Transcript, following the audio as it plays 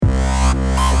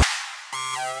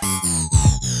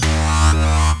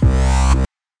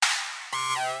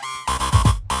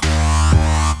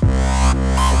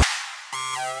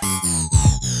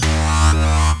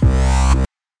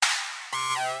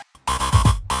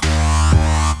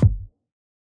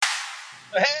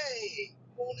Hey,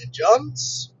 morning,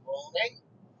 Johns. Morning.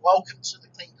 Welcome to the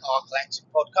Clean Car Collective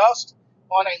podcast.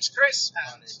 My name's Chris.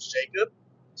 And my name's Jacob.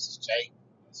 This is Jake.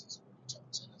 This is what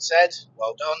Thompson had said.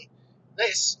 Well done.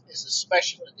 This is a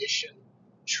special edition,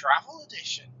 travel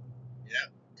edition. Yeah.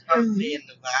 Currently in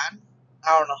the van.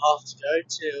 Hour and a half to go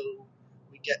till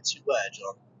we get to where,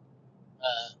 John?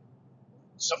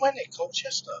 Somewhere near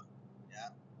Colchester.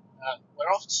 Yeah.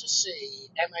 We're off to see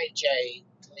MAJ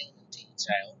Clean and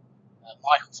Detail.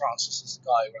 Michael Francis is the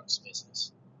guy who runs the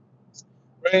business.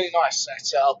 Really nice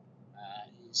setup.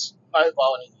 He's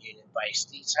mobile and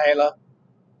unit-based detailer.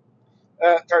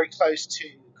 Very close to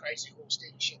Crazy Horse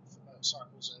dealership for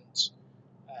motorcycles and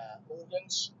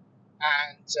organs.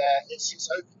 And it's his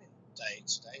opening day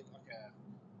today, like a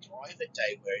private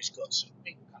day where he's got some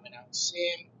people coming out to see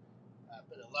him, a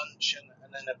bit of lunch,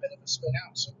 and then a bit of a spin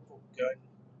out. So we'll go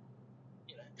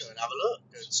and have a look,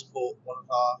 go and support one of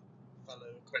our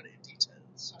fellow accredited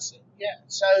detailers. That's it. Yeah.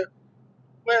 So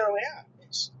where are we at?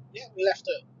 We left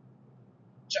at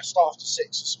just after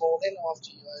 6 this morning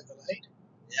after you overlaid.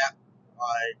 Yeah.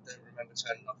 I don't remember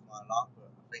turning off my alarm, but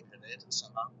I think I did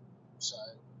somehow. So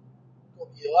got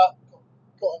you up,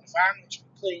 got in the van, which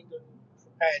we cleaned and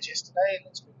prepared yesterday, and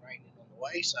it's been raining on the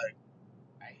way. So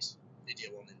nice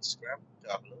video on Instagram.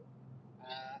 Go have a look.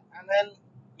 And then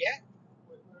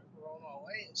we're on our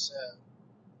way. It's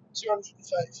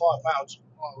 235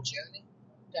 mile journey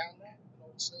down there, and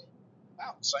obviously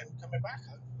about the same coming back,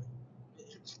 hopefully.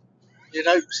 You'd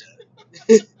hope so.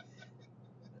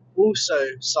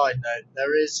 Also, side note,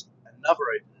 there is another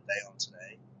opening day on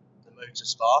today, the Motor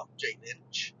Spa, Jake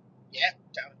Lynch. Yeah,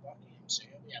 down in Buckingham, so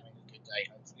you'll be having a good day,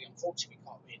 hopefully. Unfortunately, we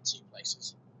can't be in two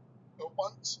places at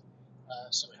once,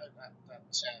 so we hope that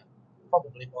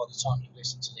probably by the time you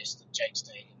listen to this, that Jake's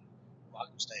Day and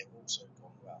Michael's Day have also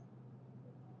gone well.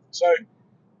 So,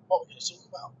 what we're going to talk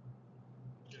about?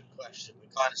 Good question. We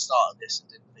kind of started this and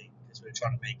didn't think, because we were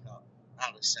trying to make up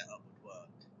how the setup would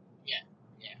work. Yeah.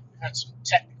 We had some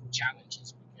technical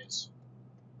challenges because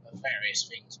of various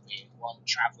things, being one,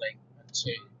 travelling, and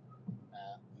two,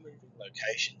 moving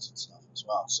locations and stuff as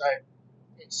well. So,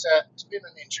 it's been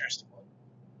an interesting one.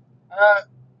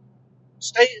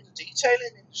 State of the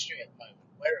detailing industry at the moment.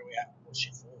 Where are we at? What's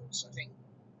your thoughts? I think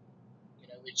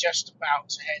we're just about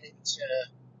to head into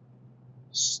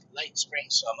late spring,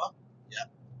 summer. Yeah.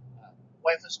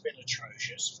 Weather's been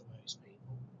atrocious for most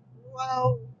people.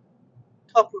 Well,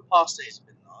 a couple of past days have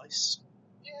been nice.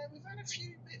 Yeah, we've had a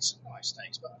few bits of nice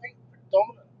days, but I think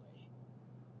predominantly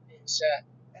it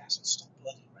hasn't stopped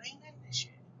bloody raining this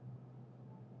year.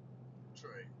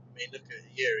 True. I mean, look at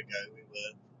a year ago, we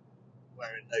were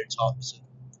wearing no tops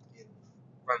and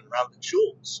running around in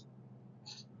shorts.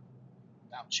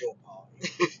 That was your party.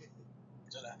 I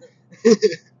don't know.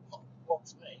 Not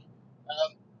for me.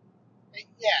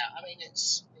 I mean,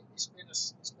 it's been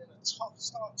a tough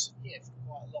start to the year for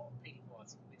quite a lot of people. I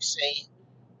think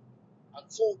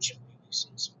unfortunately, we've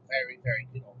seen some very, very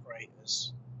good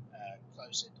operators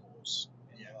close their doors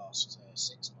in the last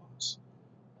 6 months.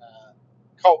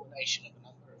 Culmination of a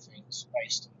number of things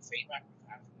based on the feedback we've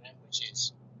had from them, which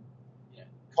is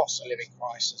cost of living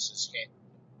crisis has hit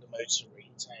the motor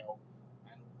retail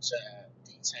and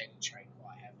detailing trade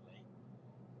quite heavily.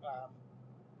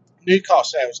 New car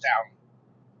sales are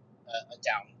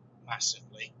down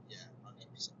massively. Yeah, in the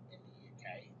UK,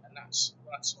 and that's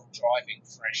not driving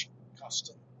fresh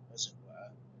custom, as it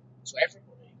were, to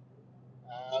everybody.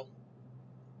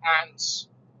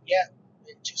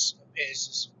 It just appears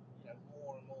as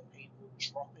more and more people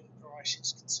dropping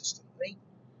prices consistently,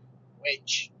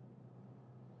 which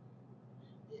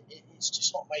it's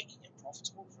just not making it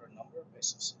profitable for a number of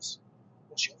businesses.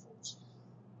 What's your thoughts?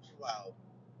 Well,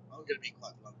 I'm going to be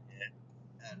quite blunt here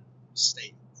and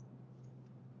state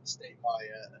my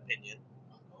opinion.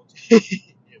 Oh God. Here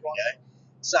we go.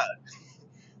 So,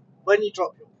 when you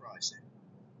drop your pricing,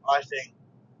 I think,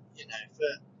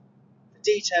 for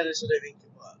detailers, I don't think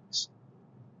it works.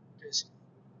 Because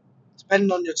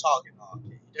depending on your target market,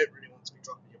 you don't really want to be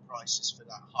dropping your prices for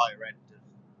that higher end of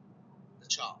the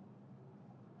chart.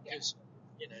 Because,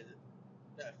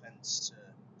 no offence to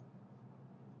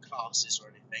classes or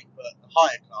anything, but the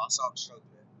higher class aren't struggling.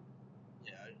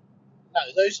 No,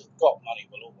 those who've got money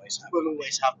will always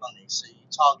have money. So you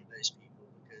target those people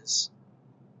because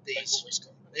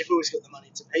they've always got the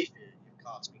money to pay for your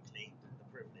car to be cleaned and the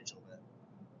privilege of it.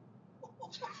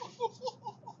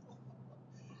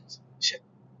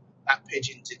 That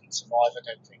pigeon didn't survive, I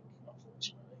don't think,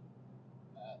 unfortunately.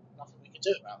 Nothing we can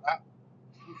do about that.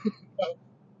 But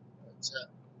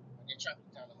when you're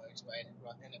travelling down the motorway and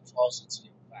it flies into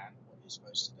your van, what you're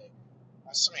supposed to do.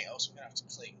 That's something else we're going to have to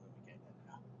clean when we get there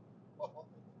now.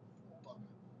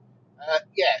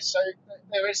 Yeah, so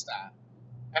there is that.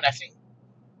 And I think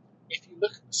if you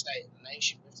look at the state of the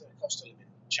nation with the cost of living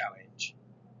challenge,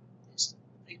 it's the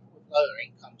people with lower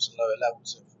incomes and lower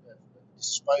levels of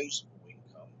disposable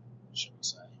income, shall we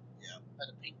say, are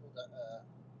the people that are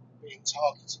being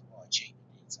targeted by cheaper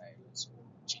retailers or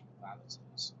cheaper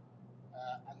valeters.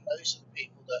 And those are the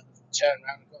people that turn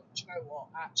around and go, do you know what,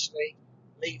 actually,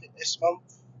 leave it this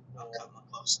month. I'll cut my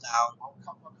costs down. I'll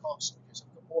cut my costs because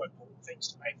I've got more important things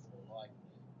to pay for, like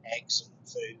eggs and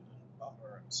food and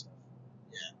butter and stuff.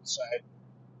 Yeah. So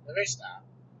there is that.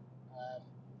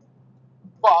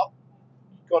 But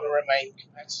you've got to remain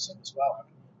competitive as well,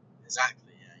 haven't you?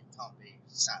 Exactly, yeah. You can't be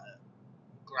sat at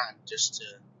grand just to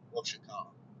wash a car.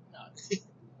 No.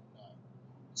 No.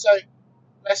 So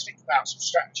let's think about some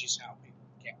strategies how people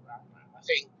can get around that. I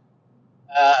think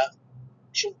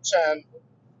short-term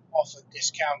offer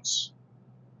discounts,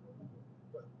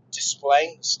 but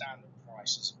displaying the standard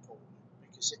price is important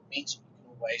because it means you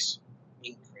can always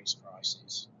increase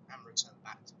prices And return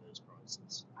back to those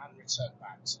prices. and return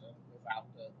back to them without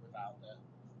the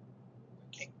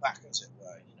kickback, as it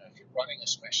were. You know, if you're running a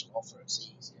special offer, it's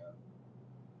easier.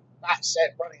 That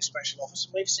said, running special offers,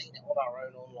 and we've seen it on our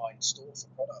own online store for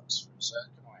products through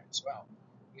Circonite as well.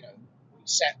 You know, we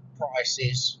set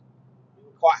prices. We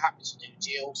were quite happy to do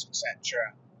deals,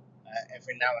 etc.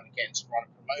 Every now and again to run a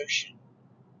promotion.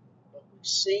 But we've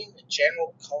seen the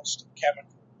general cost of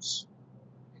chemicals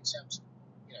in terms of,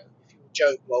 you know, if you were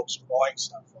Joe Blogs buying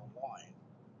stuff online,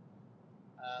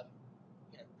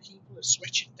 you know, people are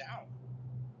switching down.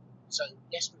 So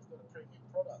yes, we've got a premium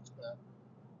product, but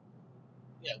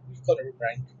you know, we've got to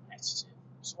remain competitive.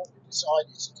 So what we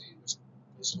decided to do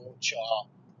was launch our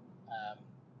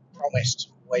promise to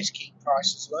always keep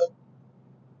prices low,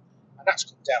 and that's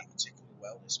come down particularly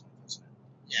well this month, hasn't it?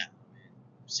 Yeah, I mean,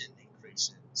 we've seen an increase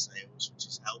in sales, which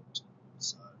has helped.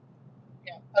 So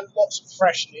Yeah, and lots of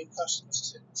fresh new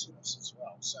customers to us as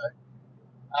well. So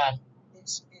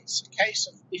it's a case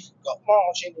of if you've got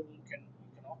margin and you can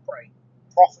operate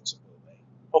profitably.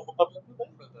 There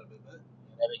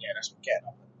we go. That's what getting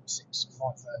up at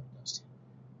 5:30 does to you.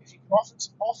 If you can offer,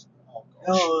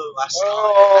 oh gosh,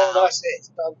 that's it. It's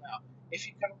done now. If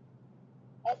you can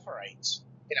operate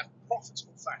in a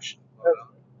profitable fashion,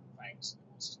 thanks.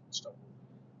 Stop.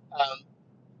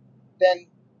 Then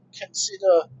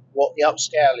consider what the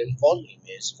upscale in volume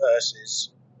is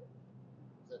versus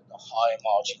the higher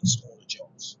margin smaller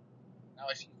jobs. Now,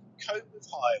 if you can cope with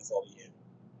higher volume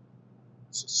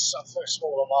to suffer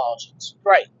smaller margins,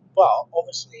 great. But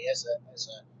obviously, as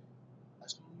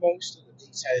most of the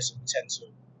detailers that we tend to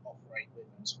operate with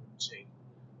and talk to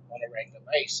on a regular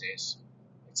basis,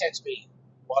 they tend to be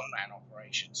one-man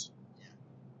operations,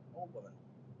 or woman,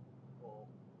 or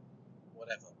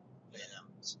whatever.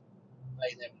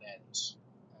 They them lens,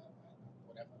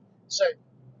 whatever. So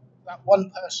that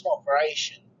one-person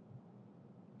operation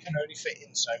can only fit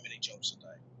in so many jobs a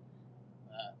day,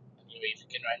 and you're either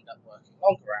going to end up working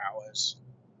longer hours,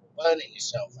 or burning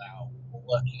yourself out, or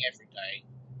working every day,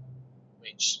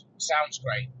 which sounds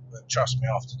great, but trust me,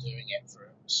 after doing it for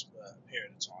a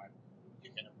period of time,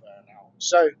 you're going to burn out.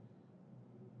 So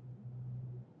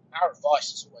our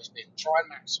advice has always been try and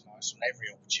maximise on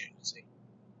every opportunity,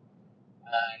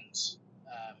 and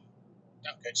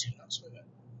don't go too nuts with it.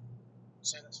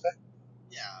 So that's fair.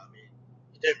 Yeah, I mean,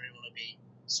 you don't really want to be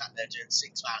sat there doing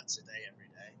 6 hours a day every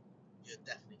day. You're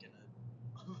definitely going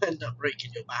to end up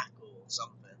breaking your back or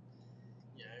something.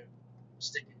 You know,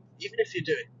 even if you're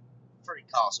doing 3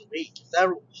 cars a week, if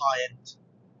they're all high-end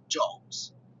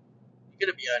jobs, you're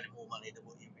going to be earning more money than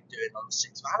what you'd be doing on the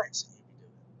 6 valets that you'd be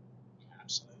doing. Yeah,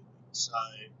 absolutely. So,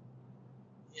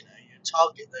 you know, you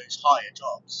target those higher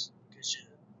jobs because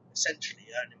you're essentially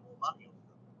earning more money on them.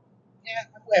 Yeah,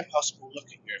 and where possible, look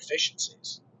at your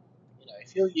efficiencies. You know,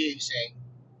 if you're using,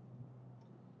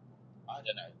 I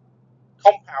don't know,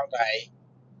 Compound A,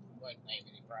 won't name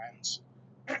any brands,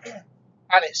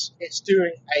 and it's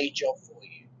doing a job for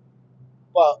you,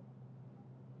 but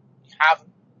you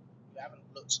haven't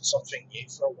looked at something new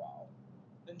for a while,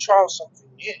 then trial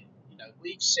something new. You know,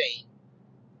 we've seen,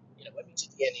 you know, when we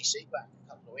did the NEC back a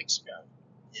couple of weeks ago,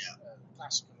 the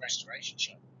Classic and Restoration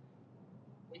Show,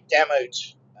 we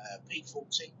demoed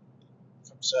P40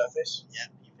 from Surface,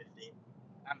 P15,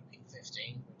 and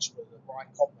P15, which were the right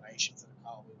combination for the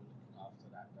car we were looking after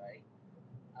that day.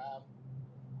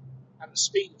 And the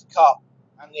speed of the car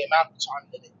and the amount of time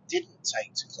that it didn't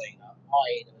take to clean up,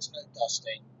 i.e. there was no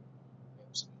dusting, it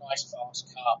was a nice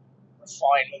fast car,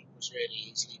 refinement was really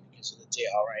easy because of the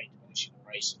DRA, diminishing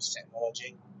racers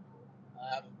technology.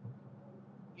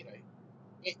 You know,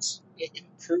 it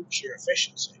improves your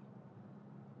efficiency.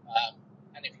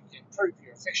 And if you can improve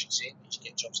your efficiency, it means you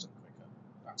get jobs done quicker.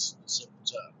 That's the simple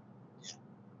term. Yeah.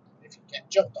 If you get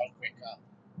job done quicker,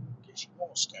 it gives you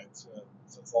more scope for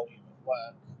volume of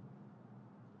work,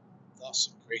 thus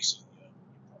increasing your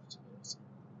profitability.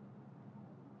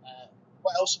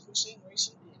 What else have we seen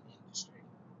recently in the industry?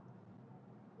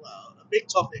 Well, a big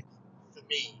topic for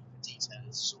me for detailers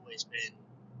has always been,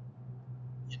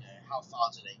 how far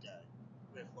do they go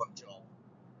with one job?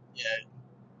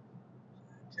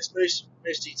 Because most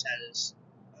detailers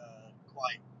are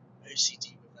quite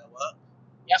OCD with their work.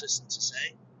 Yep. Just to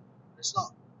say, it's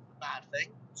not a bad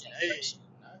thing.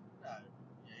 No.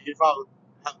 You'd rather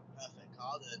have a perfect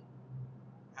car than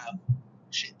have a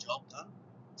shit job done,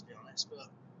 to be honest. But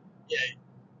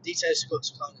detailers have got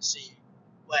to kind of see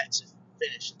where to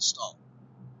finish and stop,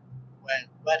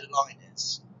 where the line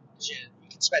is. Because you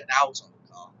can spend hours on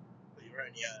the car, but you're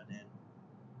only earning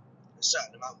a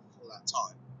certain amount for that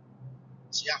time.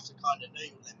 So you have to kind of know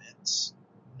your limits,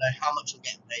 know how much you're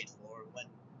getting paid for, and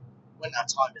when that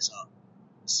time is up,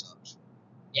 as such.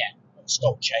 Yeah, and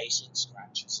stop chasing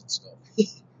scratches and stuff.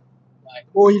 Like,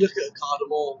 the more you look at a car, the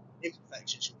more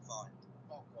imperfections you'll find.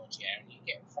 Oh god, yeah, and you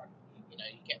get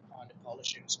behind a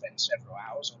polisher and spend several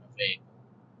hours on a vehicle.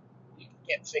 You can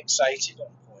get fixated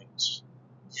on points.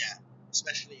 Yeah,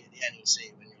 especially at the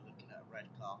NEC when you're looking at a red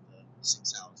car for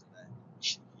 6 hours a day.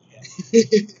 Yeah.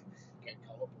 Get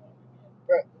colourblind.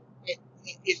 But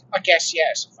it, I guess,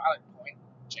 yeah, it's a valid point,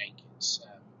 Jake. It's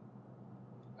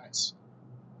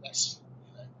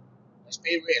let's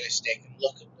be realistic and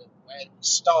look at where we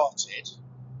started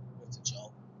with the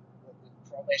job, what we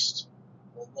promised,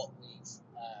 or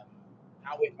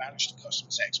how we've managed the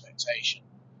customer's expectation.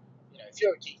 If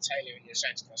you're a detailer and you're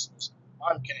saying to customers,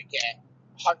 I'm going to get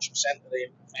 100% of the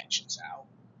imperfections out,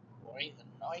 or even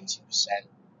 90%,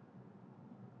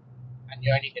 and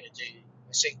you're only going to do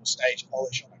a single stage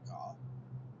polish on a car,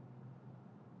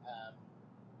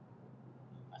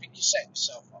 I think you're setting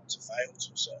yourself up to fail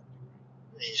to a certain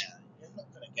degree. Yeah. You're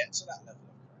not going to get to that level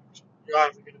of correction. You're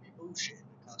either going to be bullshitting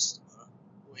the customer,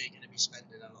 or you're going to be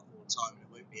spending a lot more time and it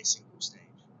won't be a single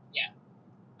stage. Yeah.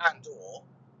 And or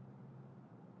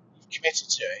you've committed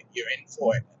to it, you're in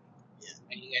for it,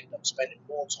 and you end up spending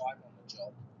more time on the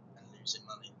job and losing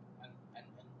money. And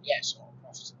yes, not a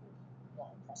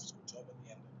profitable job at the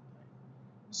end of the day.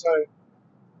 So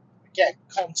again,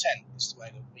 content is the way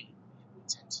that we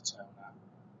tend to turn that.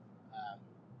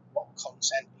 What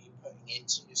content are you putting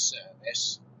into your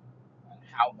service, and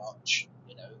how much?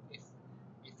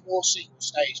 If your single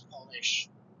stage polish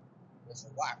with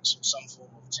a wax or some form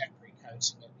of temporary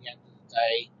coating at the end of the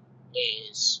day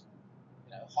is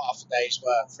half a day's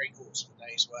work, 3/4 of a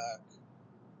day's work,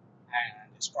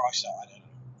 and it's priced at, I don't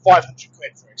know, 500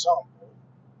 quid, for example.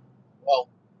 Well,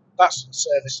 that's the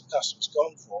service the customer's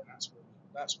gone for, and that's what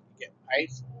you get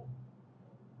paid for.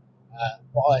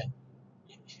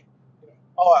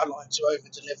 I like to over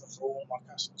deliver for all my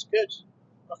customers. Good.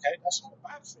 Okay, that's not a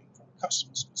bad thing from a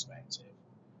customer's perspective.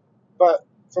 But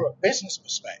from a business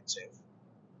perspective,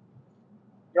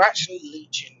 you're actually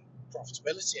leeching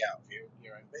profitability out of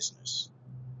your own business.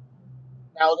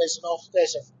 Now, there's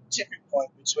a tipping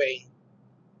point between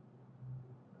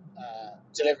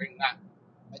delivering that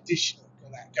additional,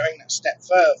 going that step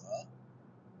further,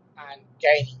 and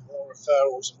gaining more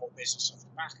referrals and more business off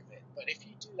the back of it. But if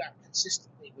you do that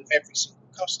consistently with every single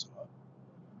customer,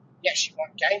 yes, you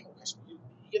might gain more customers.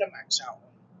 You're going to max out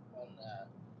on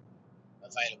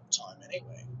available time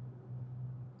anyway.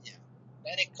 Yeah.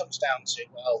 Then it comes down to,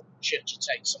 well, should you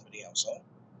take somebody else on?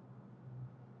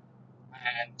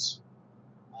 And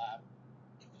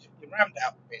if you round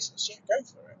out the business, yeah, go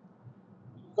for it.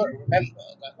 You've got to remember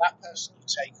that person you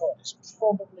take on is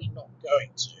probably not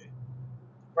going to the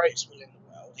greatest will in the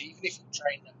world, even if you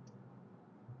train them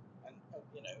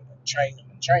and train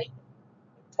them,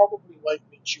 it probably won't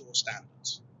reach your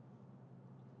standards.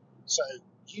 So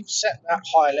you've set that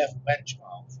high level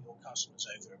benchmark for your customers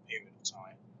over a period of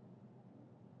time.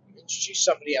 You introduce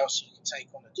somebody else you can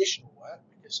take on additional work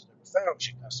because of the referrals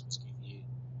your customers give you,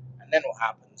 and then what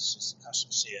happens is the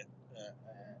customers see a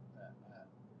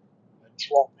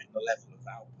drop in the level of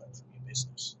output from your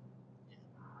business.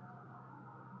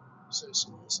 So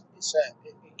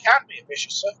it can be a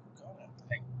vicious circle, can't it? I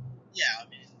think. Yeah, I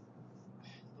mean,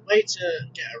 the way to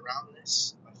get around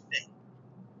this, I think,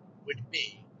 would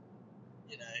be,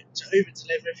 to over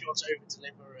deliver. If you want to over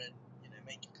deliver and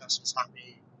make your customers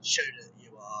happy, show that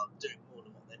you are doing more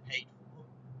than what they paid for,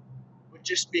 would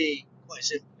just be quite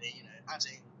simply,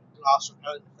 adding glass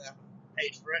repellent if they haven't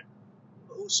paid for it.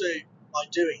 But also by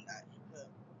doing that, you put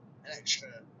an extra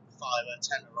 £5 or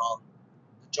 £10 on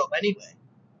the job anyway.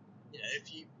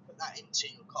 If you put that into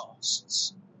your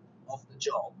costs of the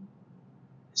job,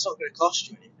 it's not going to cost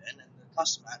you anything, and the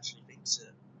customer actually thinks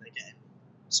that they're getting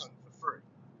something for free.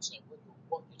 So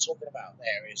what you're talking about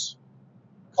there is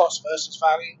cost versus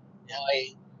value. Yeah.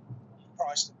 You've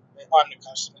priced it. I'm the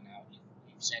customer now.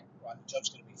 You've said, right, the job's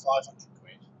going to be 500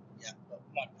 quid. Yeah. But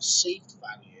my perceived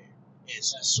value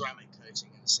is a ceramic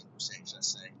coating in a single stage, let's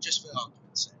say, just for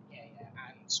argument's sake. Yeah,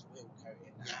 and wheel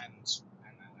coating Yeah. and.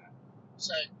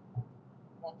 So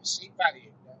my perceived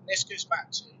value, and this goes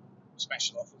back to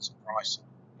special offers and pricing.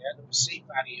 Yeah, the perceived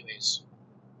value is,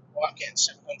 well, I'm getting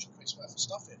 700 quid's worth of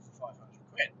stuff here for 500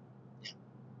 quid. Yeah.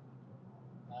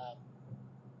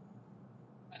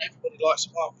 And everybody likes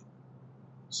a market.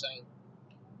 So,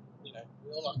 we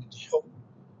all like a deal.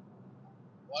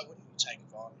 Why wouldn't you take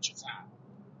advantage of that?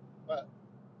 But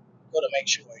you've got to make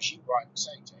sure, as you rightly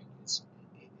say, Jake, it's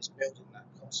building that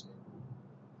cost in.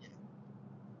 Yeah.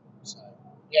 So,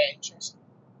 yeah, interesting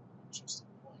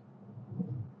point.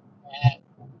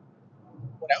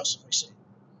 What else have we seen?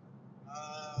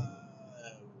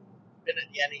 Been at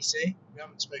the NEC. We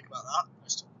haven't spoken about that.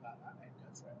 Let's talk about that then. Go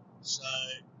for it. So,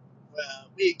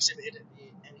 we exhibited at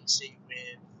the NEC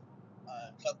with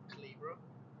Club Calibra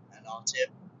and our Tim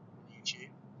on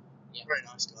YouTube. Yeah. Very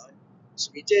nice guy.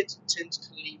 So we did Tim's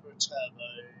Calibra Turbo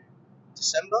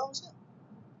December, was it?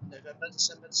 November,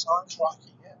 December time?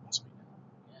 Crikey, yeah, it must be now.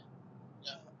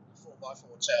 Yeah. The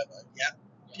 4x4 Turbo. Yeah.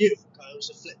 Beautiful colour. It was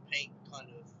a flip paint kind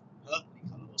of purpley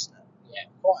colour, wasn't it? Yeah,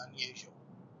 quite unusual.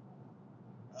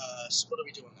 So what did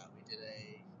we do on that? We did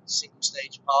a single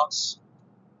stage pass.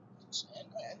 And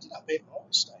it ended up being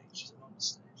multi-stage.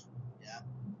 Yeah.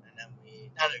 And then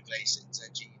we nano glazed it and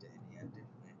ZG'd it in the end,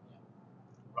 didn't we? Yeah.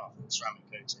 Rather than ceramic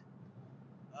coating.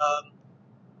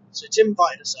 So Tim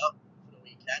invited us up for the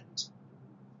weekend.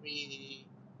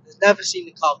 We've never seen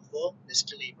the car before, this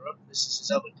Calibra. This is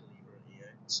his other Calibra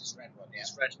here. This is red one, yeah.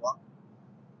 This red one.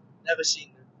 Never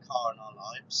seen the car in our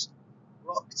lives.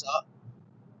 Rocked up.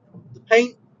 The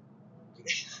paint,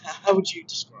 how would you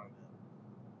describe it?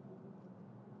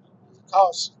 The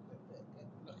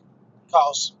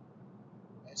car's,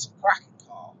 it's a cracking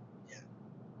car. Yeah.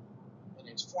 And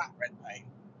it's flat red paint.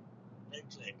 No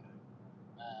clear coat.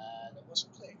 There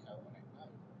wasn't clear coat on it, no.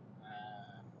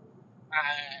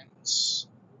 And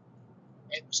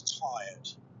it was tired.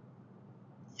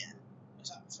 Yeah. Is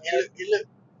that fair? It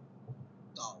looked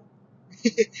dull,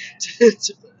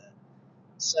 to put it.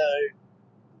 So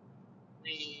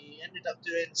we ended up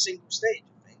doing single stage,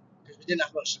 I think, because we didn't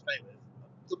have much to play with.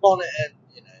 The bonnet and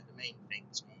the main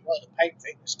things. Well, the paint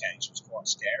thickness gauge was quite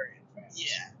scary, in fact.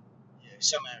 Yeah.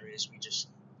 Some areas we just.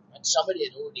 And somebody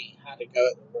had already had a go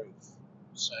at the roof,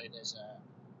 so there's a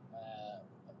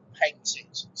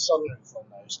painted sunroof on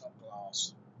those, not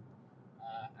glass.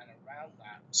 And around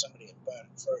that, somebody had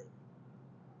burnt through.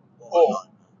 Or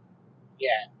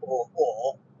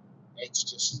it's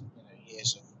just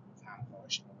years of hand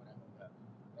polishing or whatever.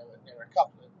 But there were a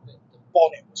couple of the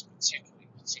bonnet was particularly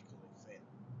thin.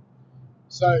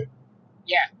 So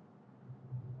yeah,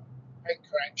 paint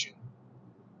correction.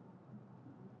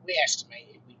 We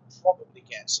estimated we'd probably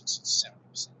get 60 to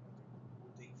 70% of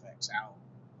the defects out.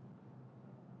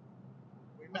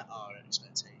 We met our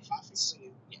expectations. I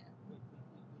think we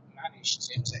managed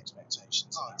Tim's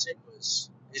expectations. Tim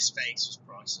his face was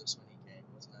priceless when he came,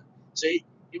 wasn't it? So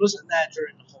he wasn't there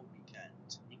during the whole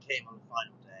weekend. He came on the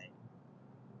final day,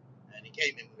 and he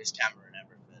came in with his camera and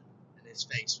everything, and his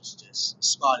face was just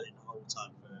smiling the whole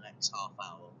time for the next half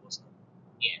hour, wasn't it?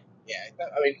 Yeah.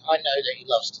 I mean, I know that he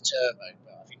loves the turbo,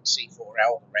 but I think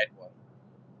C4L, the red one,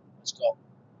 has got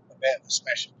a bit of a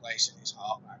special place in his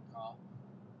heart, that car.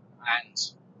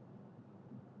 And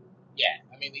yeah,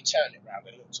 I mean, we turned it around.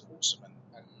 It looked awesome, and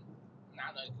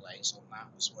nano glaze on that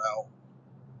as well,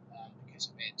 because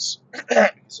of its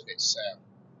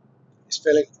its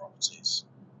filling properties.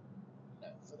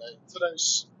 For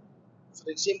those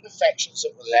imperfections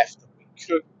that were left that we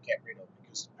couldn't get rid of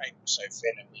because the paint was so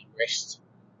thin and we risked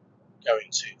going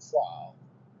too far,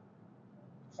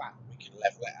 the fact that we could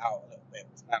level it out a little bit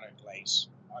with nano glaze,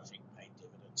 I think paid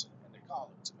dividends, and the car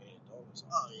looked $1 million.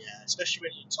 Oh yeah, especially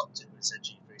when you topped it with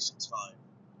ZG365.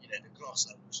 The gloss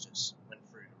levels just went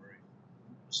through the roof.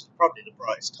 It was probably the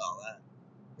brightest car there.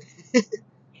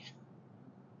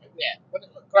 Yeah, but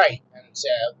it looked great, and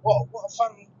what a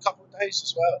fun couple of days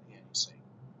as well at the NEC.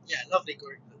 Yeah, lovely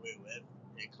group that we were with.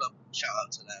 Club, shout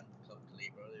out to them, Club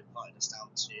Calibra. They invited us down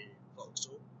to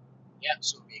Vauxhall. Yeah,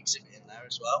 so we'll be exhibiting there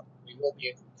as well. We will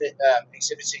be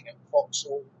exhibiting at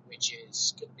Vauxhall, which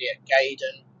is going to be at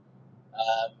Gaydon,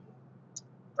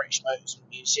 British Motors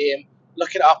Museum.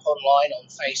 Look it up online on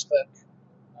Facebook.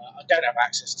 I don't have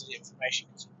access to the information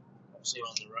because I'm obviously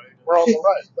on the road. We're on the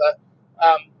road, but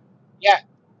yeah,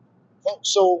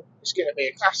 Vauxhall is going to be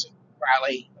a classic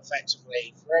rally,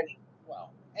 effectively for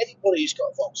anybody who's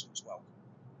got a Vauxhall as well,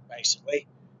 basically.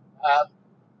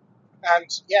 And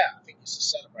yeah, I think it's a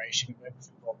celebration of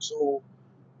everything Vauxhall.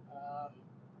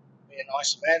 Be a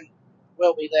nice event.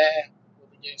 We'll be there. We'll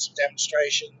be doing some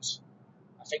demonstrations.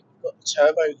 I think we've got the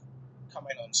turbo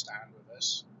coming on stand with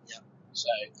us. Yep. So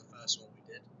The first one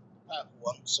we did. the purple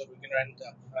one. So we're going to end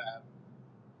up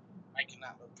making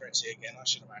that look pretty again, I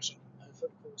should imagine, over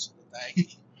the course of the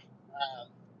day.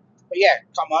 But yeah,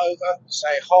 come over,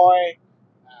 say hi,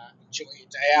 enjoy your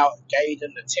day out at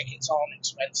Gaydon. The tickets aren't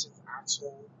expensive at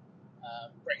all.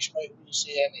 British Motor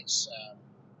Museum, is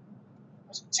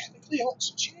it technically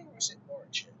Oxfordshire or is it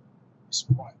Warwickshire? It's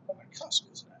right on the cusp,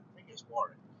 isn't it? I think it's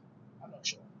Warwick. I'm not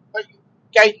sure. But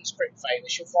Gaydon's pretty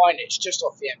famous. You'll find it's just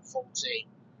off the M40,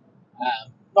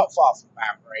 not far from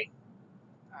Banbury.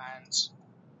 And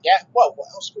yeah, well, what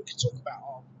else we could talk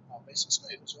about our business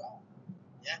move as well?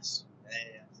 Yes.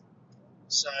 Yeah.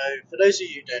 So, for those of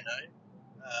you who don't know,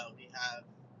 we have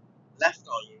left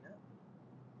our unit,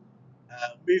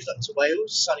 moved up to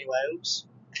Wales, sunny Wales.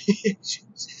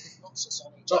 Not so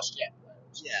sunny just yet,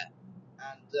 Wales. Yeah.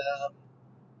 And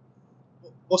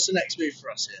what's the next move for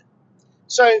us here?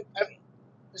 So,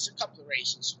 there's a couple of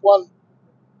reasons. One,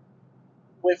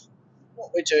 with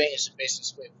what we're doing as a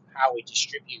business with how we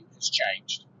distribute has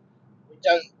changed. We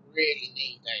don't really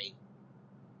need a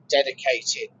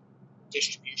dedicated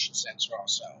distribution centre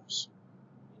ourselves.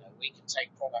 We can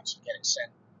take products and get it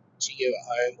sent to you at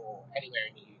home or anywhere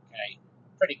in the UK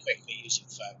pretty quickly using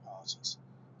third parties.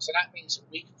 So that means that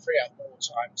we can free up more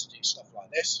time to do stuff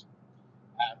like this,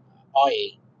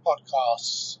 i.e.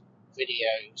 podcasts,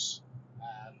 videos,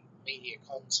 media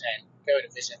content, going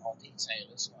to visit our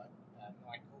detailers like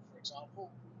Michael, for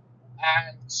example,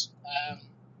 and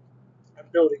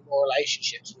building more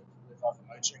relationships with other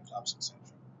motoring clubs, etc.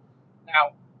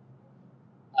 Now,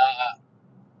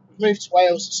 we've moved to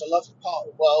Wales. It's a lovely part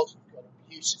of the world. We've got a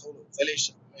beautiful little village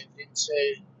that we moved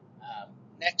into.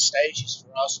 Next stages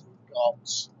for us, we've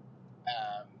got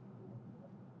a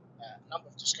number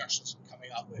of discussions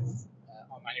coming up with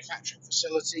our manufacturing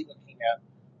facility, looking at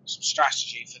some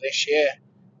strategy for this year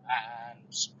and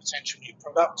some potential new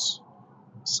products.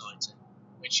 Exciting.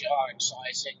 Which are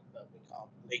exciting, but we can't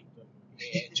leak them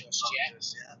here just yet.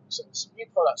 Yeah. So there's some new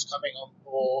products coming on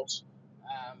board.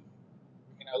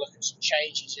 We're going to look at some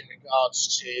changes in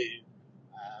regards to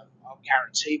our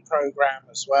guarantee program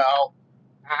as well.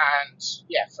 And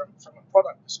yeah, from a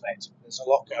product perspective, there's a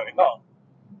lot going on.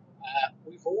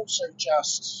 We've also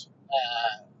just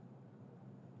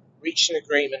reached an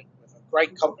agreement with a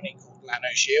great company called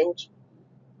LanoShield.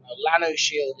 Now,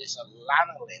 LanoShield is a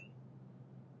lanolin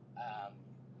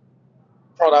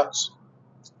product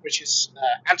which is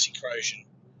anti-corrosion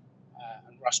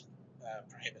and rust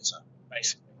prohibitor,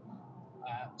 basically.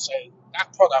 So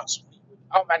that product,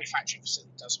 our manufacturing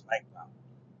facility doesn't make that.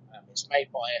 It's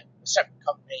made by a separate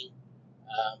company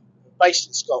based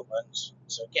in Scotland.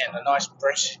 So again, a nice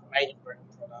British, made in Britain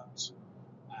product.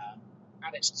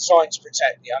 And it's designed to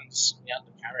protect the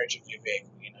undercarriage of your vehicle,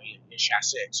 your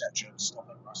chassis, etc., and stop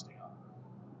it rusting up.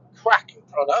 Cracking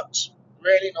product,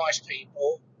 really nice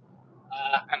people,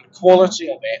 and the quality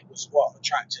of it was what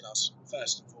attracted us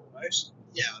first and foremost.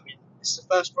 Yeah, I mean, it's the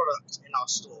first product in our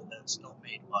store that's not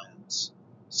made by us.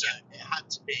 So it had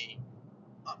to be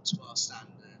up to our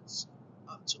standards,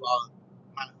 up to our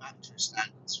manufacturer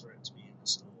standards for it to be in the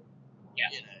store. Yeah.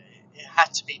 It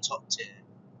had to be top tier,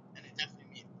 and it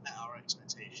definitely met our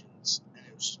expectations, and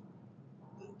it was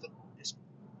it's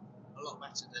a lot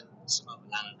better than some other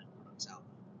lanolin products out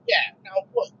there. Yeah, now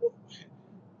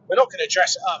we're not going to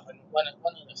dress it up, and one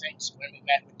of the things when we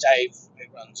met with Dave,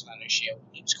 who runs LanoShield,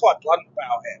 he was quite blunt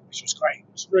about it, which was great.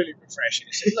 It was really refreshing.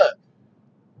 He said, look,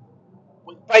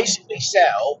 we basically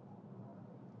sell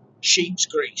sheep's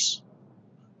grease,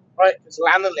 right? Because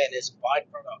lanolin is a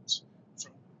byproduct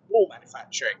from wool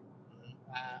manufacturing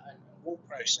and wool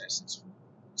processes.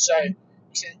 So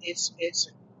he said it's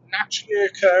a naturally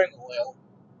occurring oil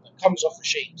that comes off a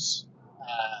sheep's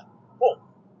wool,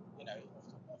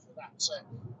 off of that. So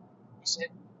he said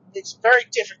it's very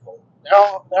difficult. There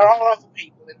are other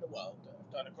people in the world that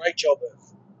have done a great job of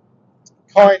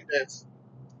kind of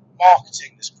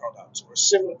marketing this product or a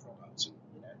similar product.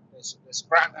 There's a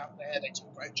brand out there, they do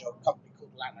a great job, a company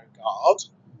called LanoGuard,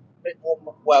 a bit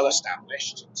more well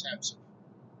established in terms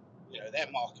of their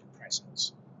market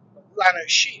presence. But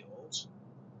LanoShield,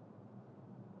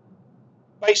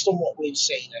 based on what we've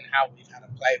seen and how we've had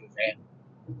a play with it,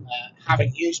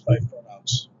 having used both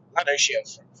products,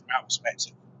 LanoShield from our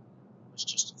perspective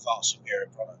was just a far superior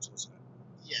product, wasn't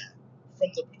it? Yeah, from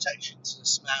the protection to the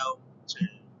smell to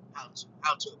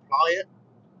how to apply it,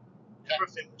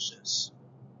 everything was just,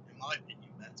 in my opinion,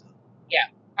 better. Yeah,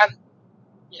 and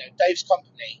Dave's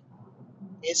company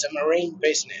is a marine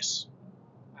business,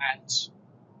 and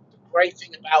the great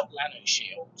thing about Lano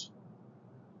Shield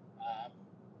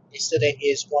is that it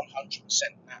is 100%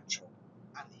 natural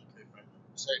And eco-friendly.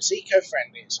 So it's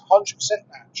eco-friendly. It's 100%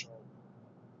 natural.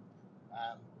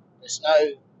 There's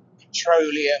no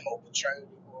petroleum or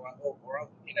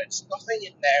it's nothing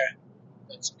in there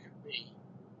that could be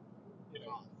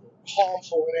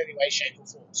harmful in any way, shape, or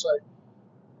form. So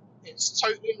it's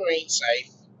totally marine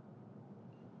safe.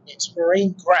 It's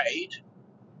marine grade.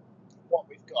 What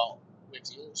we've got with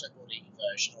the auto body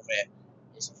version of it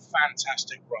is a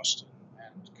fantastic rust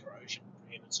and corrosion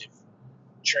prohibitive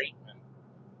treatment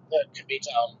that can be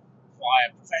done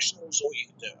via professionals, or you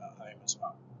can do it at home as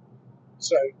well.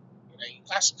 So, your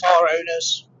classic car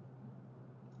owners,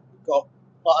 we've got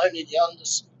not only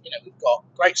we've got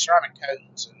great ceramic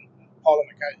coatings and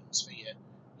polymer coatings for your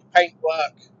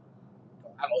paintwork,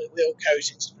 alloy wheel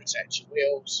coatings to protect your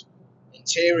wheels,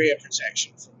 interior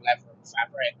protection from leather and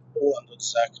fabric, all under the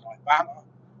Zirconite banner.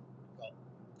 We've got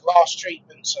glass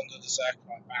treatments under the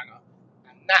Zirconite banner,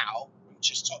 and now we've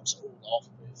just topped it all off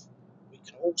with, we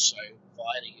can also,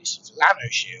 via the use of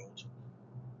Lano Shield,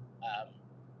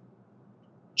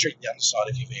 treat the underside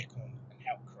of your vehicle and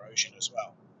help corrosion as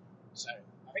well. So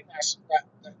I think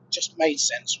that just made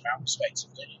sense from our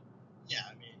perspective, didn't it? Yeah,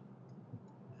 I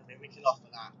mean, we can offer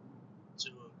that to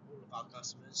all of our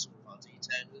customers, all of our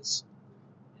detailers.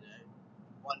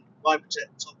 Why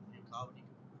protect the top of your car when you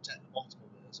can protect the bottom of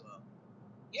it as well?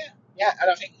 Yeah, and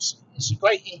I think it's a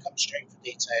great income stream for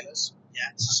detailers.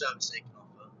 Yeah, it's a service they can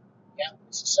offer. Yeah,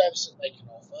 it's a service that they can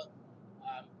offer.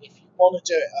 If you want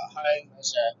to do it at home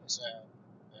as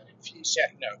an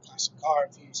enthusiast, a classic car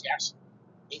enthusiast,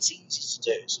 it's easy to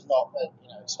do. It's not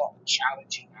a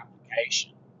challenging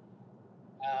application.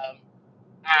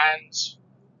 And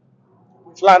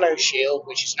with Lano Shield,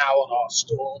 which is now on our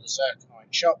store, the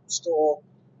Zirconite Shop store,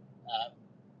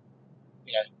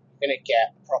 you're going to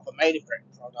get a proper made-in-Britain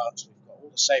product. We've got all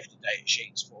the safety data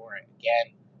sheets for it.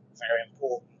 Again, very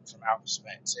important from our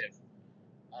perspective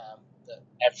that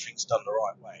everything's done the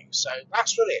right way. So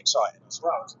that's really exciting as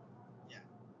well. Yeah.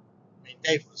 I mean,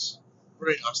 Dave was a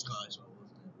really nice guy as well,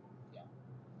 wasn't he? Yeah.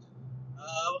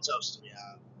 What else do we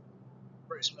have?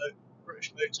 British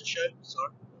Motor Show.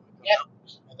 Sorry. Yeah.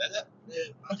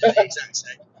 I did the exact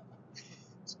same.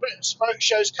 British Motor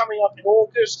Show's coming up in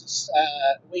August. It's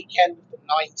the weekend of the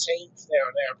 19th, there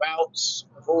or thereabouts,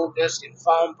 of August in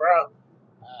Farnborough.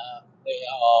 We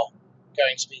are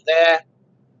going to be there.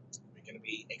 We're going to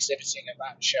be exhibiting at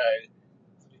that show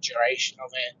for the duration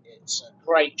of it. It's a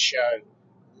great show.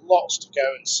 Lots to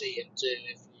go and see and do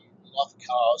if you love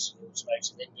cars and the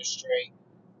automotive industry.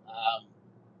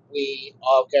 We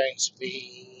are going to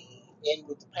be in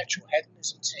with the petrol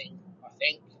hedonism team, I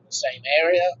think, in the same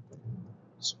area.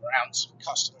 It's around some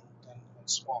custom and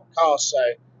smart cars, so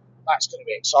that's going to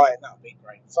be exciting. That'll be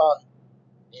great fun.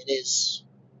 It is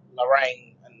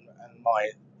Lorraine and my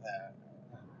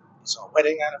it's our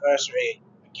wedding anniversary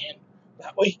again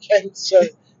that weekend, so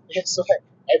it's like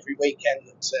every weekend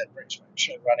that British Motor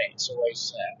Show run it, it's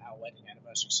always our wedding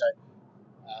anniversary. So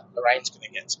Lorraine's going to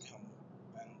get to come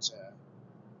and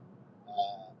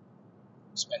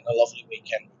spend a lovely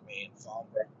weekend with me in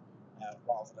Farnborough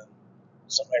rather than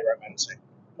somewhere romantic.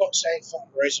 Not saying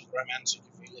Farnborough isn't romantic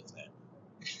if you live there.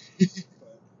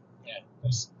 But,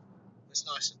 there's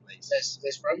nicer places.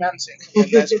 There's romantic and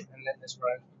then there's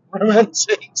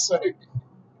romantic. So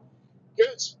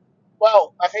good.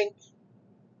 Well, I think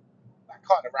that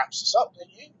kind of wraps us up, don't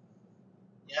you?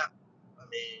 Yeah. I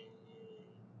mean,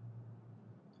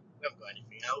 we haven't got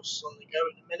anything else on the go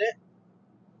at the minute.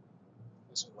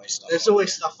 There's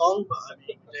always stuff on, but I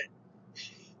mean,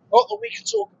 not that we can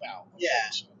talk about. Yeah.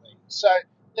 So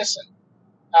listen,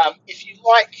 if you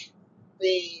like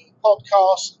the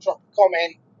podcast, drop a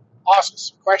comment, ask us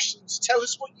some questions, tell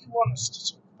us what you want us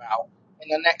to talk about in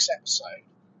the next episode,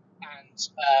 and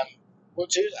we'll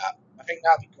do that. I think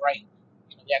that'd be great.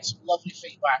 We had some lovely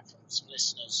feedback from some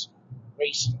listeners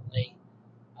recently.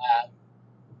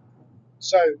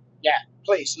 So yeah,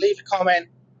 please leave a comment,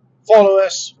 follow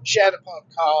us, share the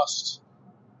podcast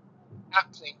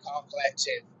at Clean Car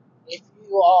Collective. If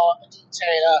you are a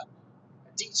detailer,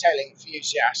 a detailing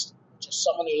enthusiast, just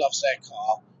someone who loves their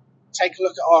car, take a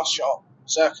look at our shop,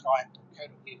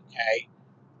 Zirconite.co.uk.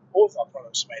 All of our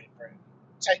products are made in Britain.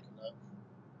 Take a look.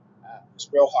 It's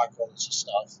real high quality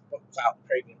stuff, but without the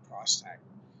premium price tag.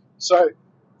 So,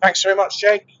 thanks very much,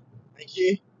 Jake. Thank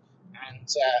you. and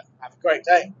have a great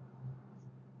day.